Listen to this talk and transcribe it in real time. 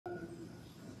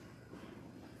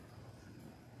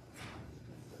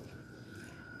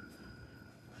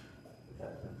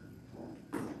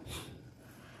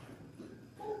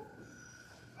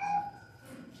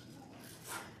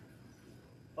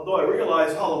Although I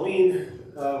realize Halloween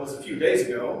was a few days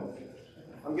ago,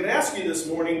 I'm going to ask you this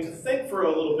morning to think for a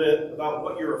little bit about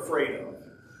what you're afraid of.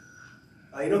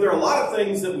 There are a lot of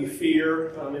things that we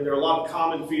fear. There are a lot of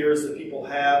common fears that people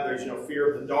have. There's,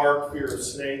 fear of the dark, fear of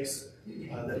snakes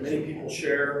that many people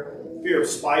share, fear of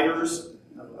spiders.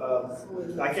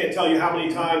 I can't tell you how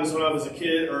many times when I was a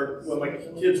kid, or when my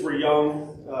kids were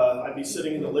young, I'd be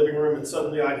sitting in the living room and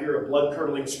suddenly I'd hear a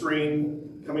blood-curdling scream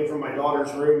coming from my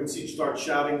daughter's room, and she'd start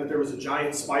shouting that there was a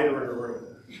giant spider in her room.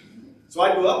 So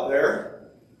I'd go up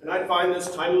there, and I'd find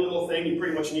this tiny little thing you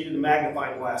pretty much needed a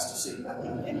magnifying glass to see.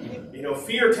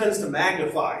 Fear tends to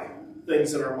magnify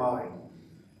things in our mind.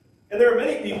 And there are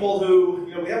many people who,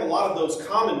 we have a lot of those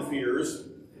common fears.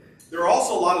 There are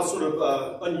also a lot of sort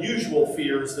of unusual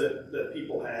fears that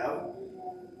people have.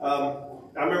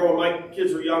 I remember when my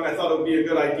kids were young, I thought it would be a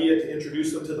good idea to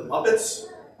introduce them to the Muppets.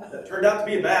 That turned out to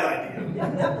be a bad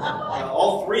idea.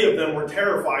 All three of them were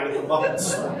terrified of the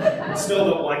Muppets. I still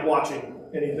don't like watching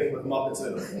anything with Muppets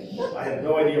in it. I have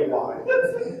no idea why.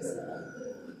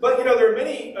 But there are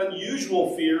many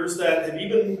unusual fears that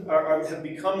have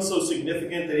become so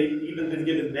significant that they've even been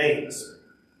given names,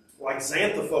 like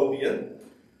xanthophobia,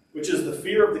 which is the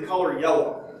fear of the color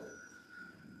yellow.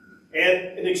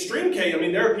 And in extreme case,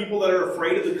 there are people that are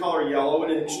afraid of the color yellow,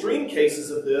 and in extreme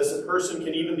cases of this, a person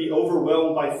can even be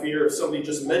overwhelmed by fear if somebody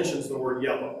just mentions the word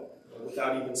yellow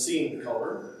without even seeing the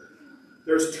color.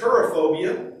 There's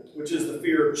turophobia, which is the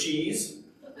fear of cheese.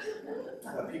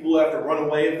 People have to run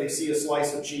away if they see a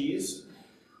slice of cheese.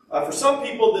 For some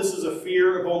people, this is a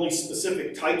fear of only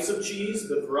specific types of cheese,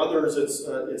 but for others,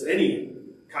 it's any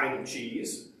kind of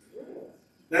cheese.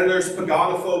 Then there's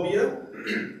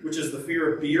paganophobia, which is the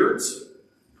fear of beards.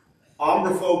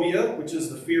 Ombrophobia, which is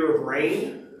the fear of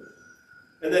rain.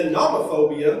 And then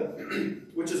nomophobia,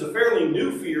 which is a fairly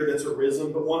new fear that's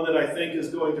arisen, but one that I think is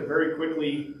going to very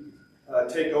quickly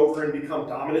take over and become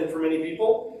dominant for many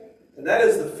people. And that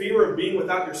is the fear of being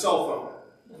without your cell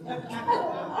phone.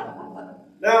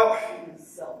 Now,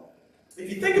 if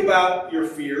you think about your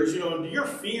fears, do your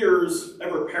fears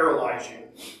ever paralyze you?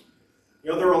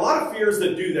 There are a lot of fears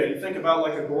that do that. You think about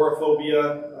like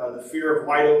agoraphobia, the fear of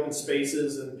wide open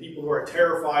spaces, and people who are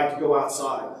terrified to go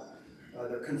outside.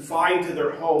 They're confined to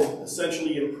their home,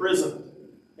 essentially imprisoned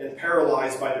and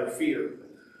paralyzed by their fear.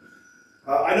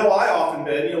 I know I often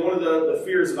been, one of the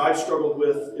fears that I've struggled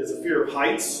with is a fear of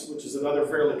heights, which is another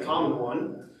fairly common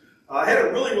one. I had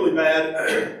it really, really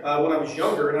bad when I was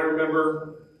younger, and I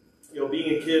remember,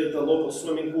 being a kid at the local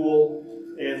swimming pool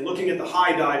and looking at the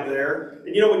high dive there.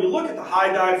 And when you look at the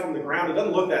high dive from the ground, it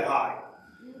doesn't look that high.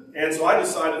 And so I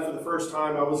decided for the first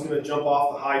time I was going to jump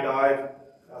off the high dive.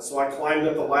 So I climbed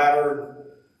up the ladder,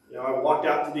 and, I walked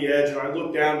out to the edge, and I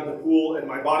looked down to the pool, and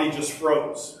my body just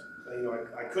froze.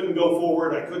 I couldn't go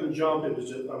forward, I couldn't jump,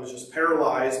 I was just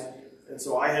paralyzed. And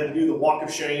so I had to do the walk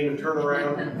of shame and turn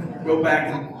around, go back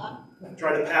and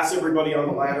try to pass everybody on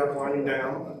the ladder climbing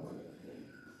down.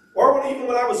 Or even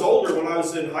when I was older, when I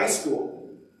was in high school,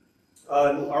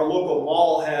 our local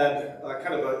mall had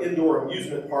kind of an indoor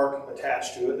amusement park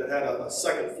attached to it that had a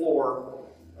second floor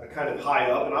kind of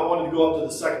high up, and I wanted to go up to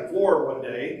the second floor one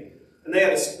day. And they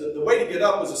had the way to get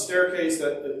up was a staircase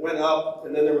that went up,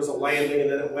 and then there was a landing,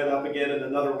 and then it went up again, and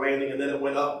another landing, and then it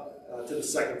went up to the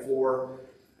second floor.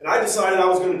 And I decided I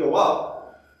was going to go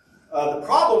up. The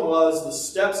problem was the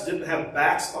steps didn't have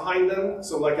backs behind them,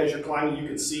 so like as you're climbing you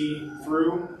could see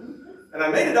through. And I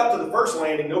made it up to the first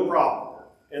landing, no problem.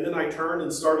 And then I turned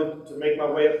and started to make my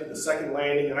way up to the second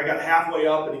landing, and I got halfway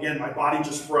up, and again my body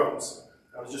just froze.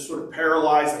 I was just sort of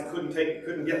paralyzed. I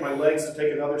couldn't get my legs to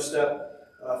take another step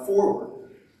forward.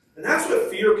 And that's what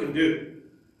fear can do.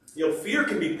 Fear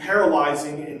can be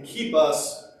paralyzing and keep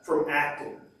us from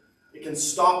acting. It can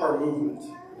stop our movement.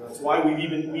 That's why we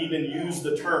even use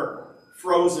the term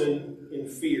frozen in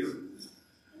fear.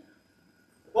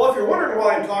 Well, if you're wondering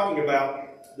why I'm talking about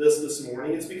this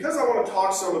morning, it's because I want to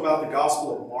talk some about the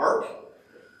Gospel of Mark.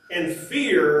 And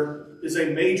fear is a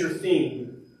major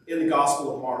theme in the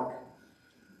Gospel of Mark.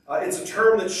 It's a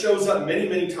term that shows up many,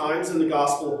 many times in the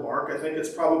Gospel of Mark. I think it's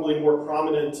probably more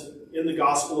prominent in the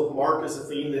Gospel of Mark as a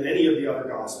theme than any of the other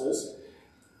Gospels.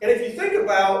 And if you think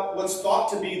about what's thought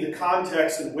to be the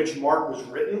context in which Mark was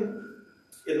written,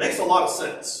 it makes a lot of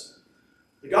sense.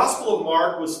 The Gospel of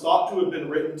Mark was thought to have been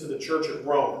written to the Church of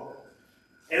Rome.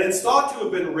 And it's thought to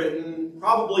have been written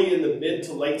probably in the mid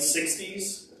to late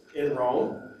 60s in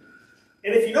Rome.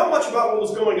 And if you know much about what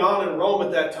was going on in Rome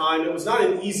at that time, it was not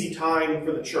an easy time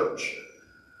for the church.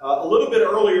 A little bit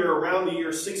earlier, around the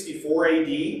year 64 AD,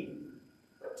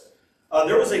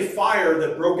 there was a fire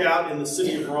that broke out in the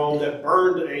city of Rome that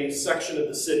burned a section of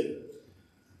the city.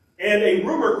 And a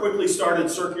rumor quickly started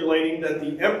circulating that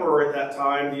the emperor at that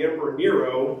time, the Emperor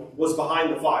Nero, was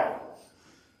behind the fire.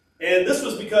 And this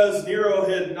was because Nero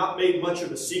had not made much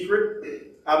of a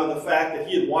secret out of the fact that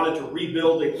he had wanted to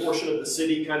rebuild a portion of the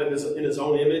city kind of in his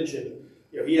own image. And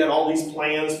he had all these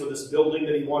plans for this building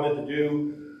that he wanted to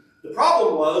do. The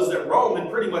problem was that Rome had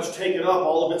pretty much taken up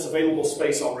all of its available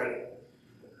space already.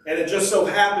 And it just so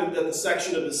happened that the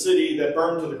section of the city that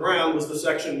burned to the ground was the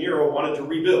section Nero wanted to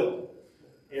rebuild.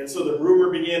 And so the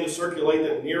rumor began to circulate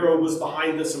that Nero was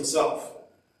behind this himself.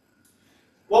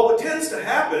 Well, what tends to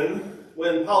happen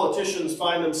when politicians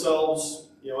find themselves,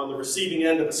 on the receiving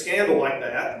end of a scandal like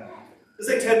that, is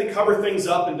they tend to cover things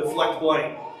up and deflect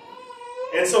blame.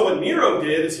 And so what Nero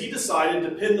did is he decided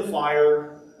to pin the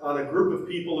fire on a group of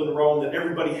people in Rome that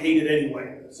everybody hated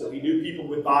anyway. So he knew people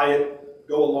would buy it,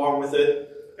 go along with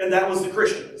it, and that was the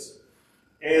Christians.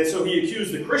 And so he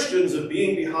accused the Christians of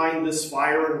being behind this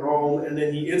fire in Rome, and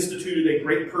then he instituted a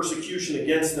great persecution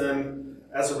against them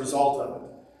as a result of it.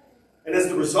 And as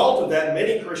the result of that,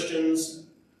 many Christians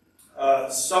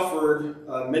suffered.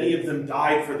 Many of them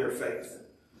died for their faith.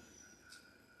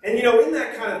 And in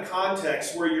that kind of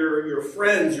context where your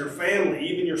friends, your family,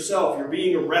 even yourself, you're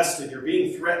being arrested, you're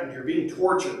being threatened, you're being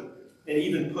tortured, and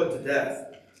even put to death.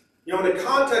 In a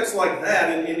context like that,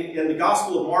 and the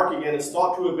Gospel of Mark, again, is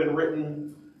thought to have been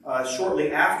written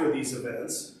shortly after these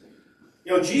events.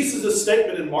 Jesus'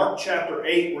 statement in Mark chapter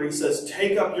 8, where he says,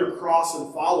 "Take up your cross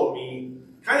and follow me,"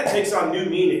 kind of takes on new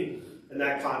meaning in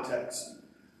that context.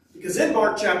 Because in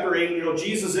Mark chapter 8,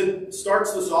 Jesus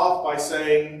starts this off by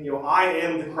saying, "I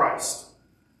am the Christ."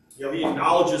 He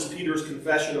acknowledges Peter's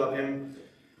confession of him.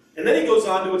 And then he goes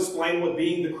on to explain what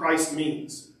being the Christ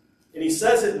means. And he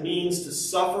says it means to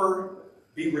suffer,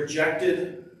 be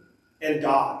rejected, and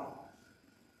die.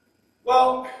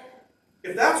 Well,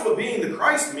 if that's what being the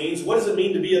Christ means, what does it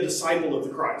mean to be a disciple of the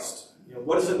Christ?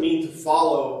 What does it mean to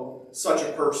follow such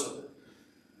a person?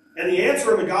 And the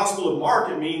answer in the Gospel of Mark,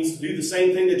 it means to do the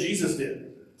same thing that Jesus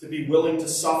did, to be willing to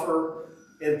suffer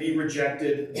and be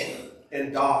rejected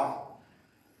and die.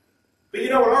 But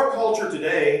in our culture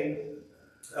today,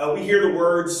 we hear the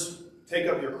words, "Take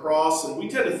up your cross," and we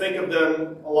tend to think of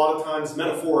them a lot of times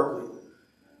metaphorically.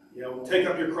 Take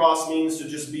up your cross means to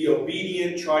just be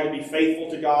obedient, try to be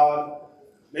faithful to God.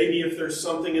 Maybe if there's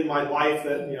something in my life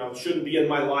that shouldn't be in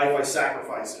my life, I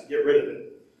sacrifice it, get rid of it.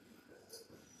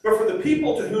 But for the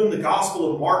people to whom the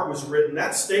Gospel of Mark was written,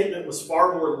 that statement was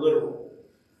far more literal.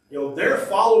 Their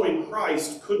following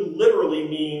Christ could literally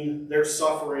mean their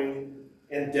suffering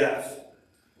and death.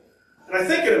 And I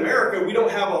think in America, we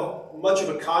don't have much of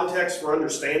a context for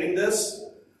understanding this,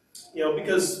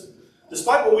 because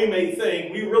despite what we may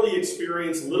think, we really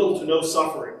experience little to no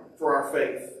suffering for our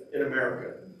faith in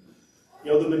America.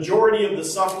 The majority of the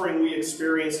suffering we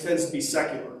experience tends to be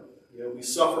secular. We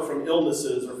suffer from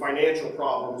illnesses or financial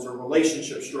problems or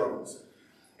relationship struggles.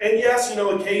 And yes,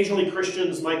 occasionally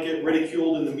Christians might get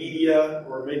ridiculed in the media,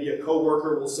 or maybe a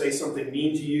coworker will say something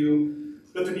mean to you.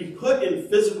 But to be put in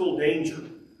physical danger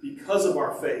because of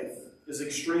our faith is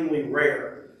extremely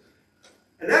rare.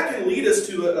 And that can lead us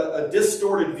to a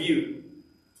distorted view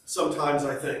sometimes,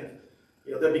 I think.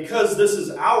 That because this is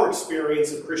our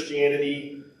experience of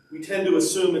Christianity, we tend to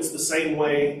assume it's the same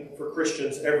way for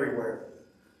Christians everywhere.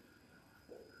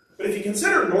 But if you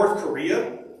consider North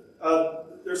Korea,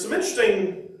 there's some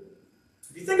interesting,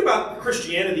 if you think about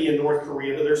Christianity in North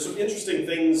Korea, there's some interesting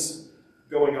things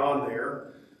going on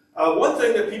there. One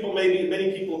thing that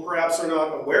many people perhaps are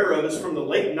not aware of is from the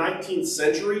late 19th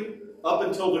century up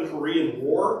until the Korean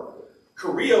War,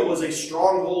 Korea was a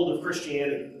stronghold of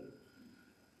Christianity.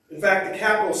 In fact, the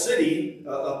capital city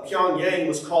of Pyongyang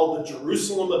was called the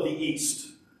Jerusalem of the East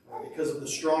because of the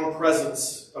strong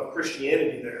presence of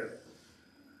Christianity there.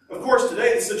 Of course,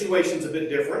 today the situation's a bit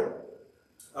different.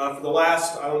 For the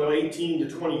last, 18 to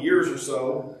 20 years or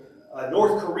so,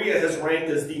 North Korea has ranked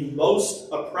as the most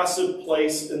oppressive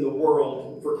place in the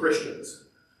world for Christians.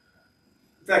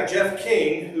 In fact, Jeff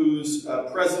King, who's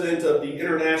president of the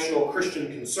International Christian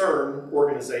Concern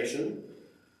organization,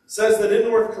 says that in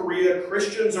North Korea,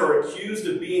 Christians are accused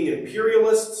of being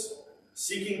imperialists,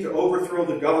 seeking to overthrow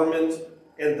the government,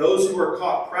 and those who are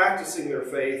caught practicing their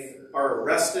faith are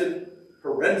arrested,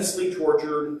 horrendously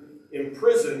tortured,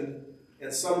 imprisoned,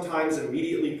 and sometimes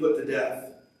immediately put to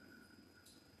death.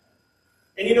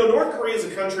 And North Korea is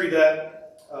a country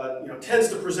that tends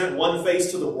to present one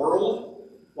face to the world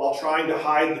while trying to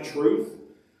hide the truth.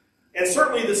 And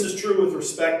certainly this is true with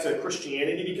respect to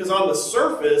Christianity, because on the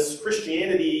surface,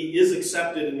 Christianity is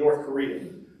accepted in North Korea.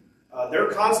 Their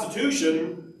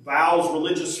constitution vows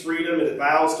religious freedom, and it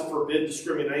vows to forbid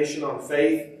discrimination on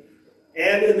faith.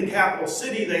 And in the capital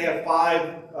city, they have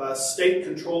 5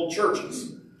 state-controlled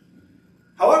churches.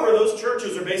 However, those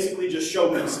churches are basically just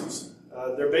showpieces.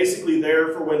 They're basically there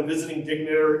for when visiting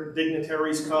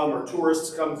dignitaries come or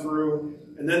tourists come through,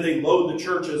 and then they load the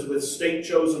churches with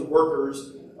state-chosen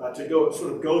workers to go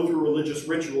through religious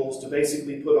rituals to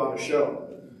basically put on a show.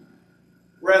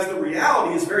 Whereas the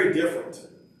reality is very different.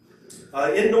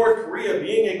 In North Korea,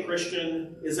 being a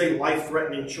Christian is a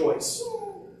life-threatening choice,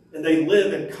 and they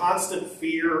live in constant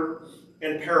fear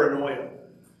and paranoia.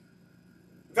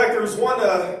 In fact, there was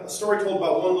a story told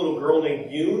about one little girl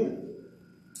named Yoon,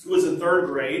 who was in 3rd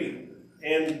grade,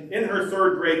 and in her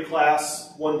 3rd grade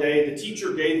class one day, the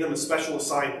teacher gave them a special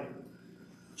assignment.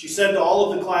 She said to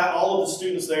all of the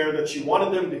students there that she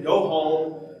wanted them to go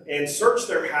home and search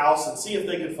their house and see if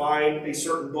they could find a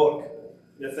certain book.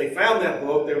 And if they found that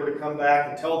book, they were to come back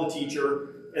and tell the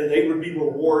teacher, and they would be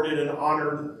rewarded and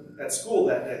honored at school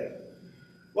that day.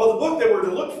 Well, the book they were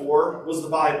to look for was the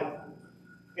Bible.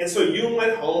 And so Yoon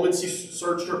went home and she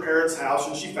searched her parents' house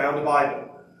and she found the Bible.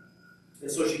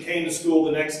 And so she came to school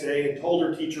the next day and told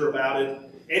her teacher about it.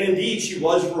 And indeed, she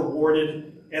was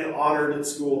rewarded and honored at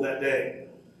school that day.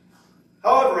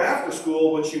 However, after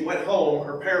school, when she went home,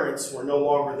 her parents were no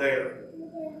longer there.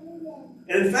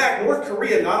 And in fact, North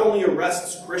Korea not only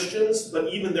arrests Christians, but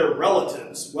even their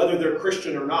relatives, whether they're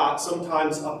Christian or not,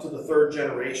 sometimes up to the 3rd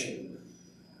generation.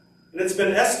 And it's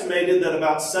been estimated that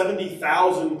about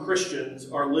 70,000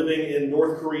 Christians are living in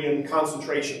North Korean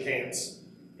concentration camps.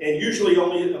 And usually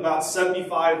only about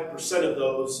 75% of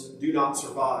those do not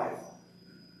survive.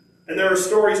 And there are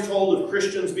stories told of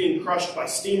Christians being crushed by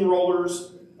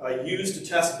steamrollers, used to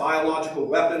test biological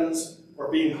weapons,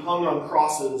 or being hung on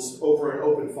crosses over an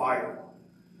open fire.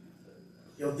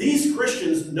 You know, these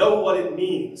Christians know what it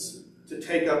means to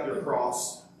take up your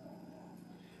cross.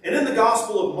 And in the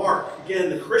Gospel of Mark, again,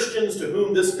 the Christians to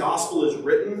whom this Gospel is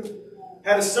written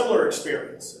had a similar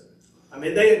experience. I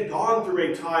mean, they had gone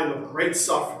through a time of great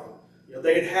suffering. You know,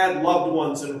 they had had loved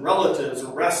ones and relatives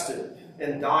arrested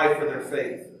and die for their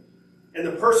faith. And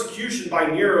the persecution by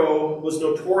Nero was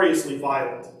notoriously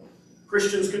violent.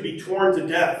 Christians could be torn to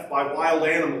death by wild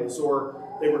animals, or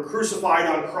they were crucified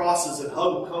on crosses and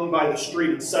hung by the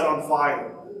street and set on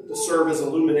fire to serve as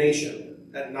illumination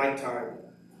at nighttime.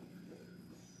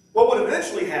 What would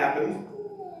eventually happen,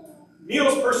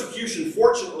 Nero's persecution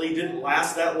fortunately didn't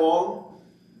last that long,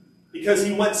 because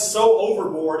he went so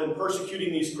overboard in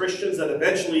persecuting these Christians that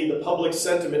eventually the public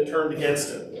sentiment turned against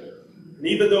him. And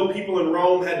even though people in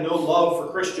Rome had no love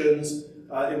for Christians,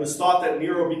 it was thought that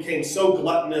Nero became so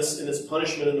gluttonous in his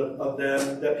punishment of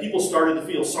them that people started to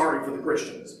feel sorry for the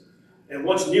Christians. And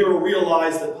once Nero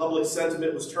realized that public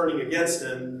sentiment was turning against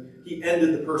him, he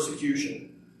ended the persecution.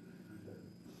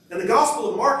 And the Gospel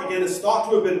of Mark, again, is thought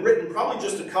to have been written probably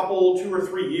just a couple, 2 or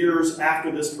 3 years after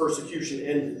this persecution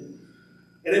ended.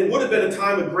 And it would have been a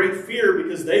time of great fear,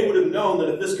 because they would have known that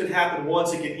if this could happen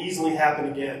once, it could easily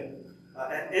happen again.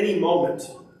 At any moment,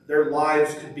 their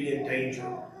lives could be in danger.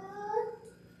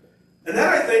 And that,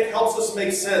 I think, helps us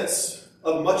make sense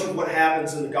of much of what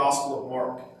happens in the Gospel of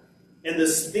Mark, and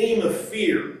this theme of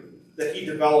fear that he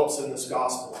develops in this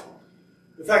Gospel.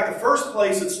 In fact, the first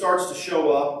place it starts to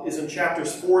show up is in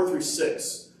chapters 4 through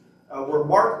 6, where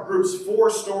Mark groups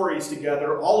 4 stories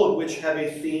together, all of which have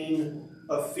a theme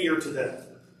of fear to them.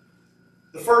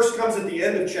 The first comes at the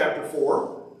end of chapter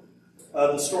 4,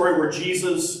 the story where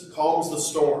Jesus calms the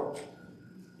storm.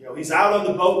 You know, he's out on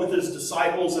the boat with his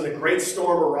disciples, and a great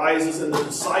storm arises, and the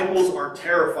disciples are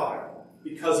terrified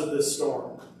because of this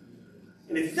storm.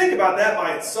 And if you think about that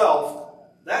by itself,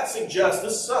 that suggests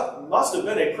this must have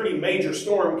been a pretty major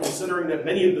storm, considering that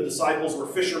many of the disciples were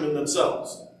fishermen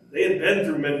themselves. They had been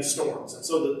through many storms, and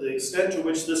so the extent to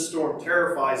which this storm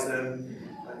terrifies them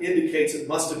indicates it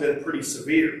must have been pretty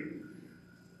severe.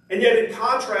 And yet, in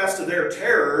contrast to their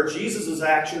terror, Jesus'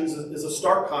 actions is a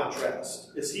stark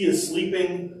contrast, as he is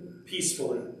sleeping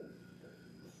peacefully.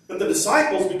 But the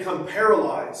disciples become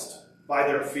paralyzed by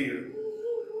their fear.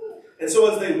 And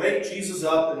so as they wake Jesus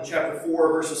up in chapter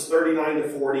 4, verses 39 to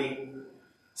 40,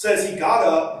 says, "He got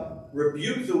up,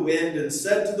 rebuked the wind, and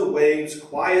said to the waves,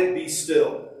 'Quiet, be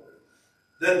still.'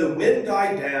 Then the wind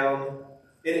died down,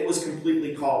 and it was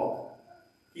completely calm.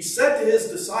 He said to his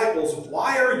disciples,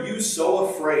 'Why are you so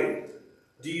afraid?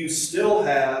 Do you still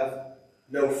have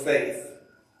no faith?'"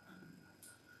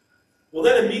 Well,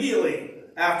 then immediately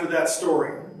after that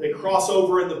story, they cross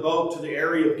over in the boat to the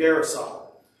area of Gerasa.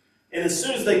 And as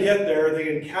soon as they get there,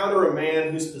 they encounter a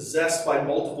man who's possessed by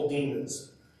multiple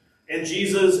demons. And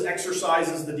Jesus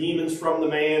exorcises the demons from the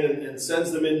man and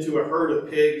sends them into a herd of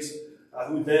pigs,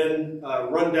 who then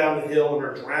run down the hill and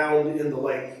are drowned in the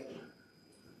lake.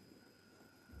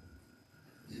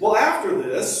 Well, after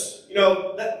this,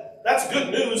 that's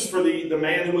good news for the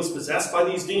man who was possessed by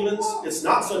these demons. It's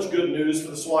not such good news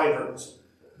for the swineherds,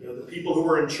 the people who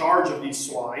were in charge of these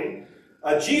swine.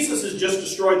 Jesus has just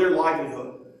destroyed their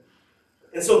livelihood.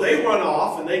 And so they run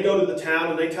off and they go to the town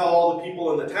and they tell all the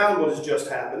people in the town what has just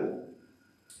happened.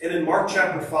 And in Mark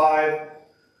chapter 5,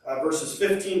 verses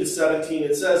 15 to 17,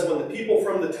 it says, when the people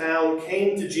from the town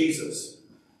came to Jesus,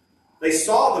 they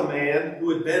saw the man who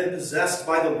had been possessed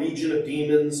by the legion of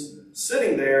demons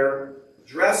sitting there,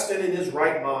 dressed and in his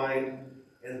right mind,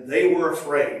 and they were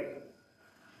afraid.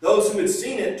 Those who had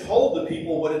seen it told the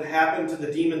people what had happened to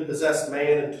the demon-possessed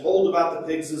man and told about the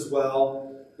pigs as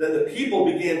well. Then the people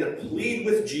began to plead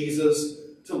with Jesus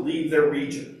to leave their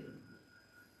region.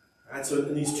 All right, so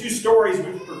in these two stories,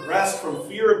 we've progressed from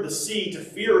fear of the sea to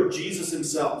fear of Jesus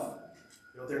himself.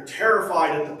 They're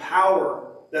terrified at the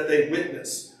power that they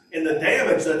witness and the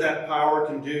damage that power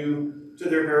can do to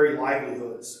their very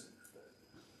livelihoods.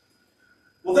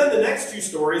 Well, then the next two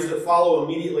stories that follow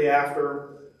immediately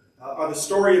after are the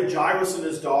story of Jairus and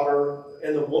his daughter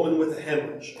and the woman with the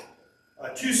hemorrhage.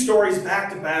 Two stories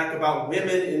back to back about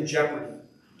women in jeopardy,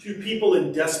 two people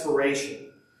in desperation.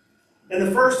 And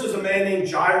the first is a man named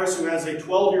Jairus who has a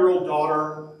 12-year-old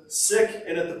daughter, sick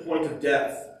and at the point of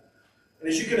death. And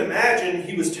as you can imagine,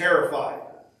 he was terrified.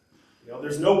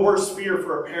 There's no worse fear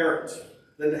for a parent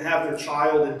than to have their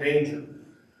child in danger.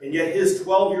 And yet his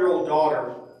 12-year-old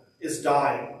daughter is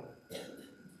dying.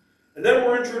 And then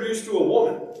we're introduced to a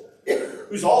woman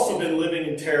who's also been living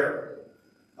in terror.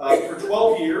 For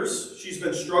 12 years, she's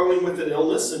been struggling with an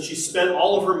illness, and she's spent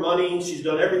all of her money. She's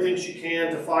done everything she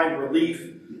can to find relief,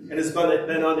 and has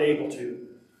been unable to.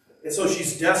 And so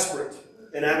she's desperate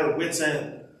and at her wit's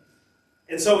end.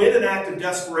 And so in an act of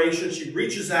desperation, she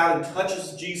reaches out and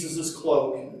touches Jesus'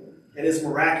 cloak and is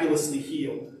miraculously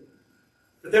healed.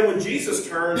 But then when Jesus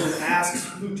turns and asks,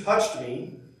 "Who touched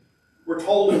me?" we're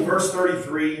told in verse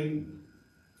 33,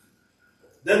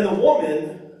 then the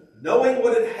woman, knowing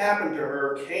what had happened to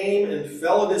her, came and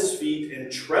fell at his feet, and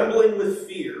trembling with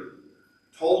fear,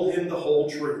 told him the whole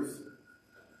truth.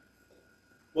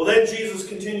 Well, then Jesus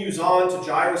continues on to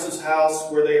Jairus' house,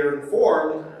 where they are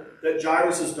informed that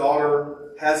Jairus' daughter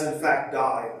has in fact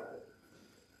died.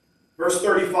 Verse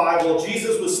 35, while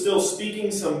Jesus was still speaking,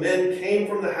 some men came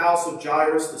from the house of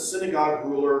Jairus, the synagogue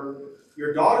ruler.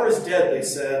 "Your daughter is dead," they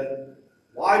said.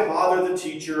 "Why bother the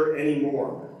teacher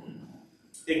anymore?"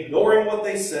 Ignoring what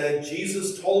they said,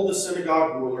 Jesus told the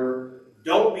synagogue ruler,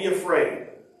 "Don't be afraid,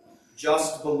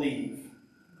 just believe."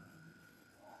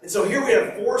 And so here we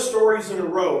have four stories in a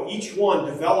row, each one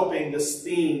developing this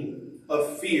theme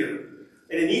of fear.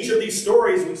 And in each of these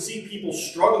stories, we see people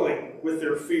struggling with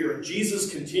their fear, and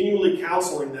Jesus continually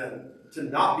counseling them to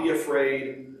not be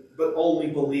afraid, but only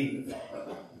believe.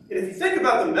 And if you think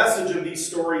about the message of these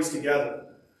stories together,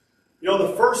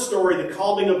 the first story, the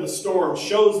calming of the storm,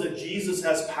 shows that Jesus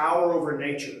has power over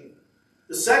nature.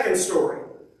 The second story,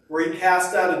 where he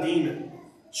cast out a demon,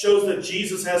 shows that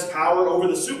Jesus has power over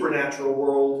the supernatural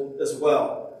world as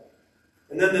well.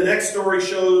 And then the next story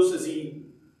shows, as he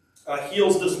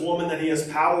heals this woman, that he has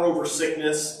power over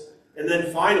sickness. And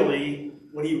then finally,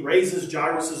 when he raises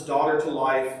Jairus' daughter to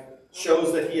life,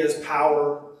 shows that he has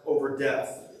power over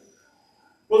death.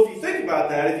 Well, if you think about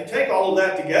that, if you take all of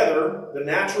that together, the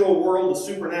natural world, the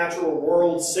supernatural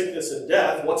world, sickness and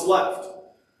death, what's left?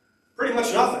 Pretty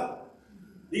much nothing.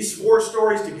 These four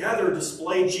stories together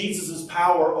display Jesus'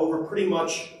 power over pretty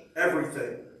much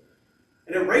everything.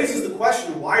 And it raises the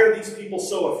question, why are these people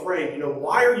so afraid?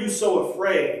 Why are you so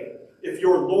afraid if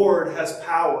your Lord has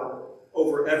power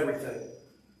over everything?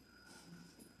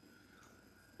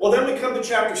 Well, then we come to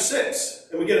chapter 6,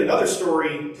 and we get another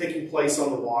story taking place on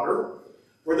the water,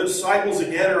 where the disciples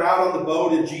again are out on the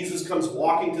boat, and Jesus comes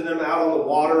walking to them out on the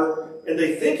water, and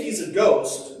they think he's a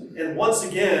ghost, and once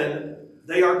again,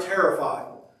 they are terrified.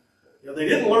 They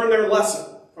didn't learn their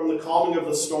lesson from the calming of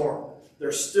the storm.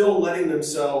 They're still letting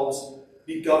themselves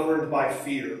be governed by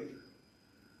fear.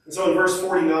 And so in verse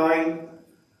 49, it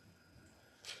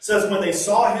says, when they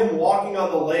saw him walking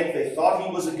on the lake, they thought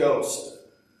he was a ghost.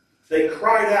 They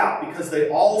cried out because they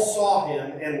all saw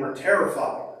him and were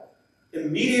terrified.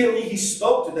 Immediately he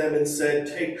spoke to them and said,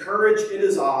 "Take courage, it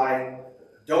is I.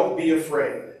 Don't be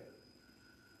afraid."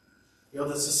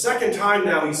 This is the second time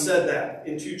now he said that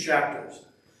in 2 chapters.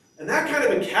 And that kind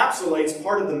of encapsulates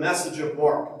part of the message of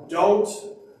Mark. Don't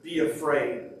be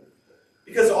afraid.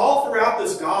 Because all throughout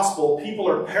this gospel, people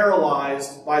are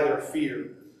paralyzed by their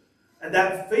fear. And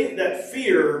that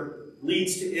fear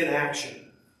leads to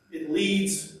inaction. It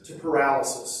leads to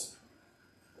paralysis.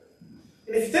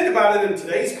 And if you think about it in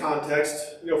today's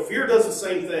context, fear does the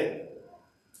same thing.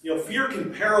 Fear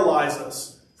can paralyze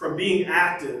us from being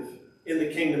active in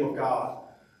the kingdom of God.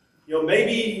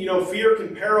 Maybe fear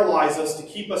can paralyze us to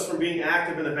keep us from being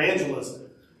active in evangelism,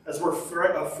 as we're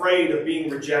afraid of being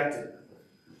rejected.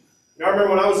 I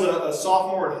remember when I was a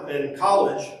sophomore in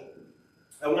college,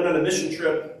 I went on a mission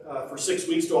trip for 6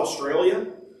 weeks to Australia.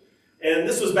 And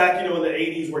this was back, in the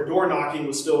 80s, where door knocking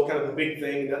was still kind of a big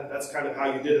thing. That's kind of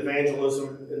how you did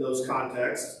evangelism in those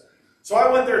contexts. So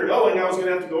I went there knowing I was going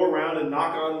to have to go around and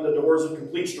knock on the doors of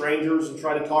complete strangers and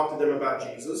try to talk to them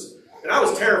about Jesus. And I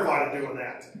was terrified of doing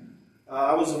that.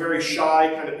 I was a very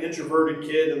shy, kind of introverted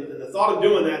kid, and the thought of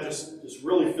doing that just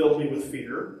really filled me with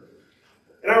fear.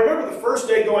 And I remember the first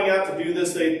day going out to do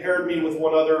this, they paired me with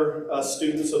one other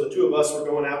student, so the two of us were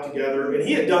going out together. And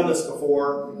he had done this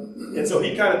before, and so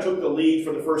he kind of took the lead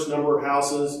for the first number of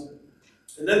houses.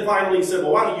 And then finally he said,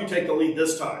 well, why don't you take the lead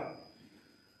this time?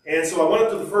 And so I went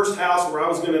up to the first house where I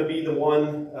was going to be the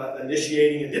one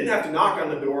initiating, and didn't have to knock on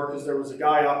the door because there was a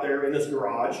guy out there in his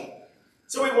garage.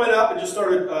 So we went up and just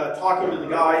started talking to the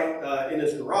guy in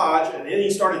his garage, and then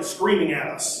he started screaming at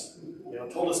us,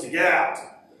 told us to get out.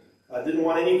 Didn't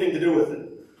want anything to do with it.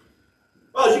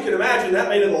 Well, as you can imagine, that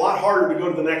made it a lot harder to go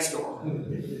to the next door.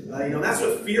 That's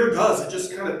what fear does. It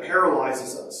just kind of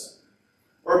paralyzes us.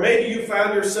 Or maybe you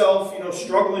found yourself,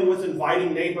 struggling with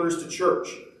inviting neighbors to church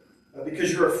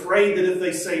because you're afraid that if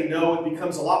they say no, it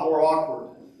becomes a lot more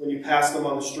awkward when you pass them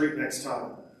on the street next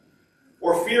time.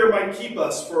 Or fear might keep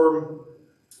us from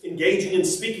engaging in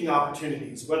speaking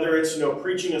opportunities, whether it's,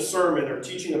 preaching a sermon or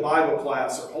teaching a Bible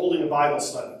class or holding a Bible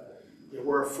study.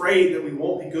 We're afraid that we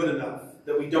won't be good enough,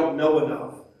 that we don't know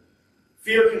enough.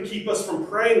 Fear can keep us from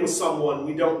praying with someone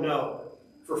we don't know,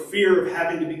 for fear of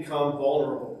having to become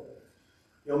vulnerable.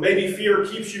 Maybe fear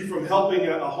keeps you from helping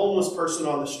a homeless person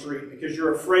on the street because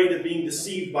you're afraid of being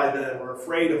deceived by them or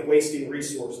afraid of wasting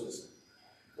resources.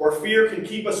 Or fear can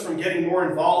keep us from getting more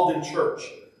involved in church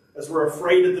as we're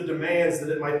afraid of the demands that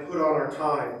it might put on our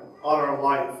time, on our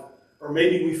life. Or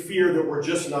maybe we fear that we're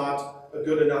just not a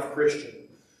good enough Christian.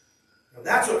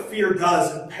 That's what fear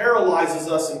does. It paralyzes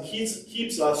us and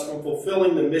keeps us from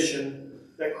fulfilling the mission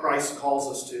that Christ calls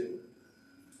us to.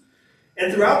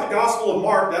 And throughout the Gospel of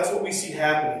Mark, that's what we see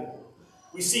happening.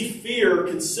 We see fear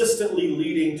consistently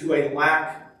leading to a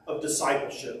lack of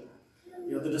discipleship.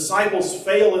 The disciples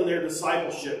fail in their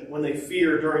discipleship when they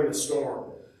fear during the storm,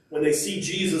 when they see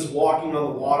Jesus walking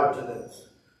on the water to them.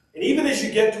 And even as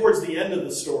you get towards the end of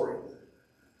the story,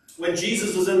 when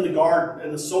Jesus is in the garden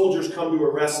and the soldiers come to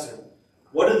arrest him,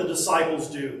 what do the disciples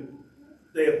do?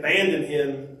 They abandon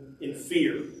him in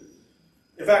fear.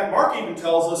 In fact, Mark even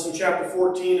tells us in chapter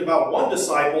 14 about one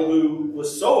disciple who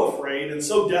was so afraid and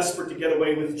so desperate to get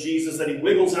away with Jesus that he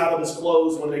wiggles out of his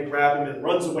clothes when they grab him and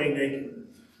runs away naked.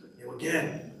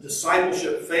 Again,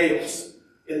 discipleship fails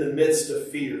in the midst of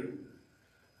fear.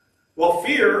 Well,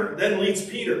 fear then leads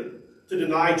Peter to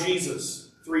deny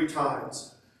Jesus 3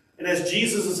 times. And as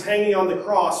Jesus is hanging on the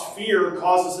cross, fear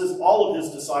causes all of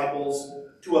his disciples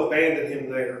to abandon him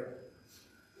there.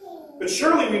 But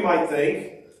surely we might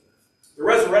think the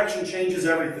resurrection changes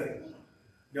everything.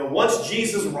 Once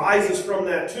Jesus rises from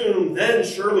that tomb, then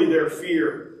surely their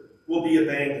fear will be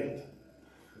abandoned.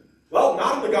 Well,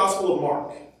 not in the Gospel of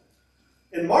Mark.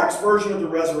 In Mark's version of the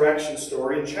resurrection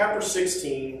story, in chapter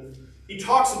 16, he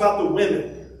talks about the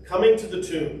women coming to the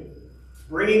tomb,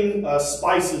 bringing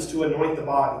spices to anoint the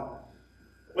body.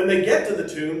 When they get to the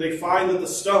tomb, they find that the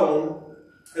stone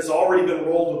has already been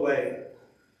rolled away.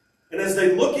 And as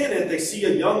they look in it, they see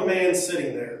a young man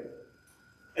sitting there.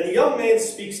 And the young man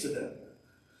speaks to them.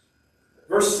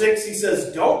 Verse 6, he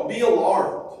says, "Don't be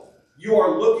alarmed. You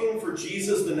are looking for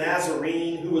Jesus the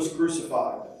Nazarene who was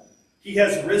crucified. He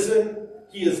has risen.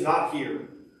 He is not here.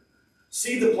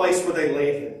 See the place where they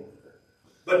laid him.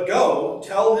 But go,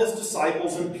 tell his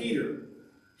disciples and Peter,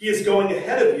 he is going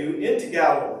ahead of you into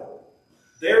Galilee.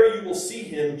 There you will see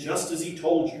him just as he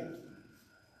told you."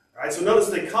 All right, so notice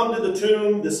they come to the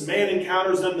tomb. This man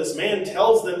encounters them. This man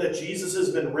tells them that Jesus has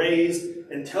been raised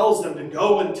and tells them to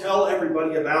go and tell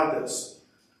everybody about this.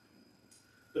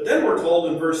 But then we're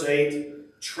told in verse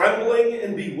 8, trembling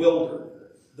and bewildered,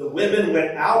 the women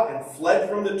went out and fled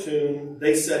from the tomb.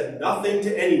 They said nothing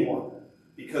to anyone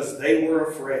because they were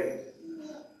afraid.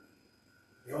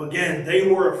 Again, they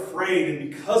were afraid, and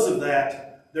because of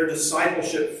that, their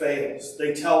discipleship fails.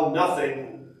 They tell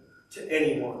nothing to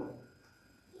anyone.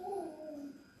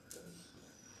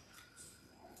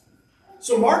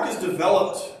 So Mark has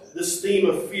developed this theme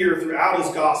of fear throughout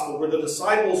his gospel, where the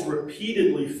disciples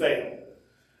repeatedly fail.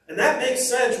 And that makes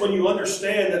sense when you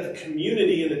understand that the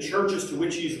community and the churches to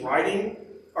which he's writing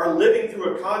are living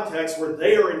through a context where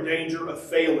they are in danger of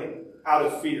failing out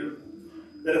of fear.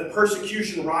 that if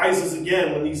persecution rises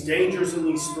again, when these dangers and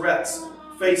these threats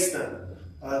face them,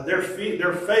 their faith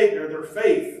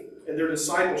and their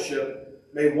discipleship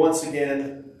may once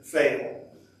again fail.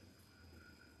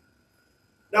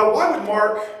 Now, why would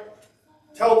Mark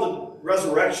tell the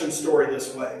resurrection story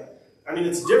this way? I mean,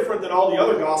 it's different than all the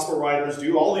other gospel writers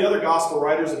do. All the other gospel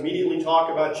writers immediately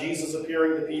talk about Jesus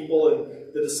appearing to people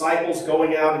and the disciples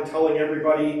going out and telling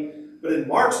everybody. But in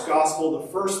Mark's gospel, the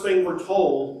first thing we're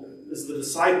told is the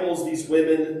disciples, these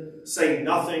women, say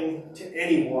nothing to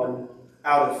anyone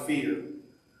out of fear.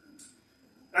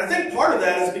 And I think part of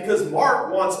that is because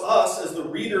Mark wants us, as the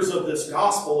readers of this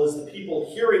gospel, as the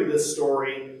people hearing this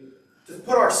story, to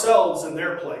put ourselves in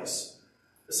their place.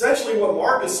 Essentially, what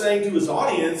Mark is saying to his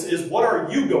audience is, what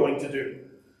are you going to do?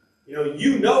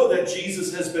 You know that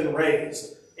Jesus has been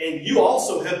raised, and you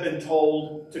also have been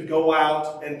told to go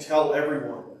out and tell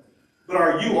everyone. But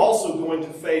are you also going to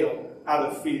fail out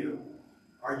of fear?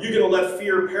 Are you going to let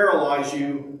fear paralyze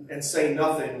you and say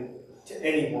nothing to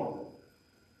anyone?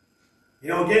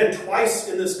 Again, twice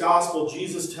in this gospel,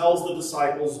 Jesus tells the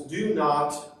disciples, do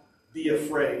not be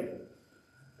afraid.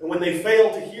 And when they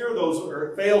fail to hear those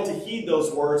or fail to heed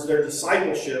those words, their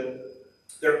discipleship,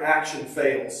 their action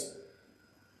fails.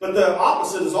 But the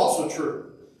opposite is also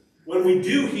true. When we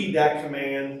do heed that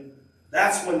command,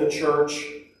 that's when the church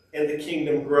and the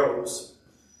kingdom grows.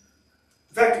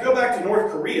 In fact, to go back to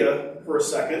North Korea for a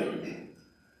second,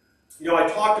 I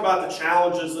talked about the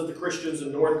challenges that the Christians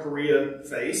in North Korea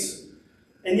face.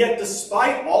 And yet,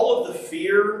 despite all of the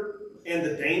fear and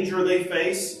the danger they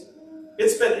face,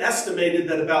 it's been estimated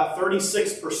that about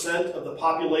 36% of the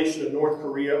population of North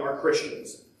Korea are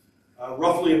Christians,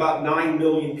 roughly about 9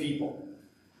 million people.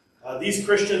 These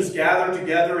Christians gather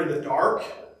together in the dark,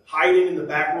 hiding in the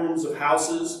back rooms of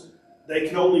houses. They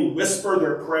can only whisper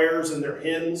their prayers and their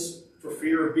hymns for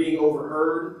fear of being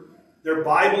overheard. Their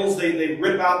Bibles, they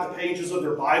rip out the pages of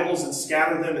their Bibles and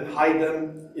scatter them and hide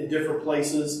them in different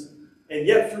places. And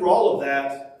yet, through all of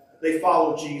that, they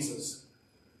follow Jesus.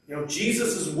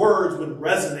 Jesus' words would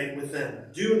resonate with them.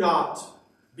 Do not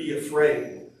be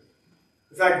afraid.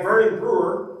 In fact, Vernon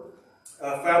Brewer,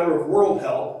 founder of World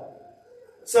Health,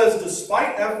 says,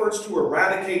 despite efforts to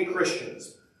eradicate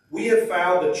Christians, we have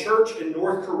found the church in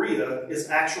North Korea is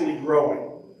actually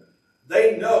growing.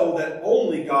 They know that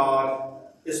only God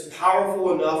is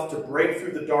powerful enough to break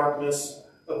through the darkness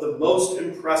of the most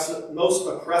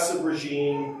oppressive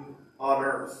regime on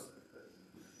earth.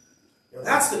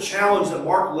 That's the challenge that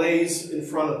Mark lays in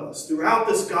front of us. Throughout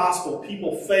this gospel,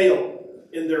 people fail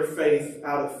in their faith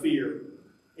out of fear.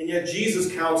 And yet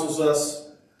Jesus counsels us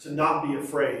to not be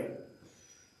afraid.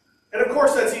 And of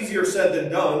course, that's easier said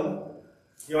than done.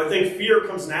 I think fear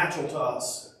comes natural to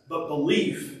us, but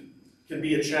belief can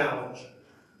be a challenge.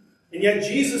 And yet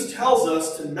Jesus tells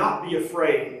us to not be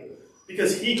afraid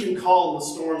because he can calm the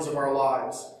storms of our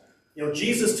lives.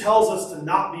 Jesus tells us to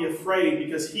not be afraid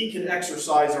because he can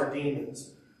exorcise our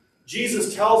demons.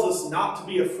 Jesus tells us not to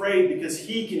be afraid because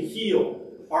he can heal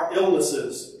our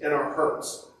illnesses and our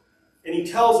hurts. And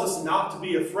he tells us not to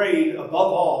be afraid above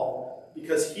all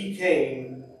because he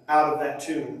came out of that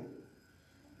tomb.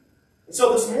 And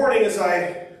so this morning as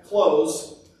I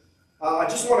close, I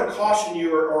just want to caution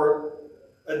you or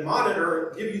admonish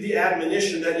or give you the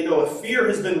admonition that, if fear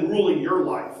has been ruling your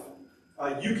life,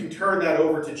 you can turn that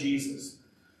over to Jesus.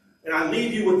 And I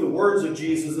leave you with the words of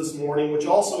Jesus this morning, which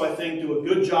also I think do a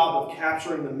good job of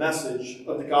capturing the message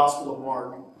of the Gospel of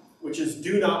Mark, which is,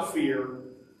 do not fear,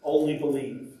 only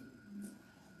believe.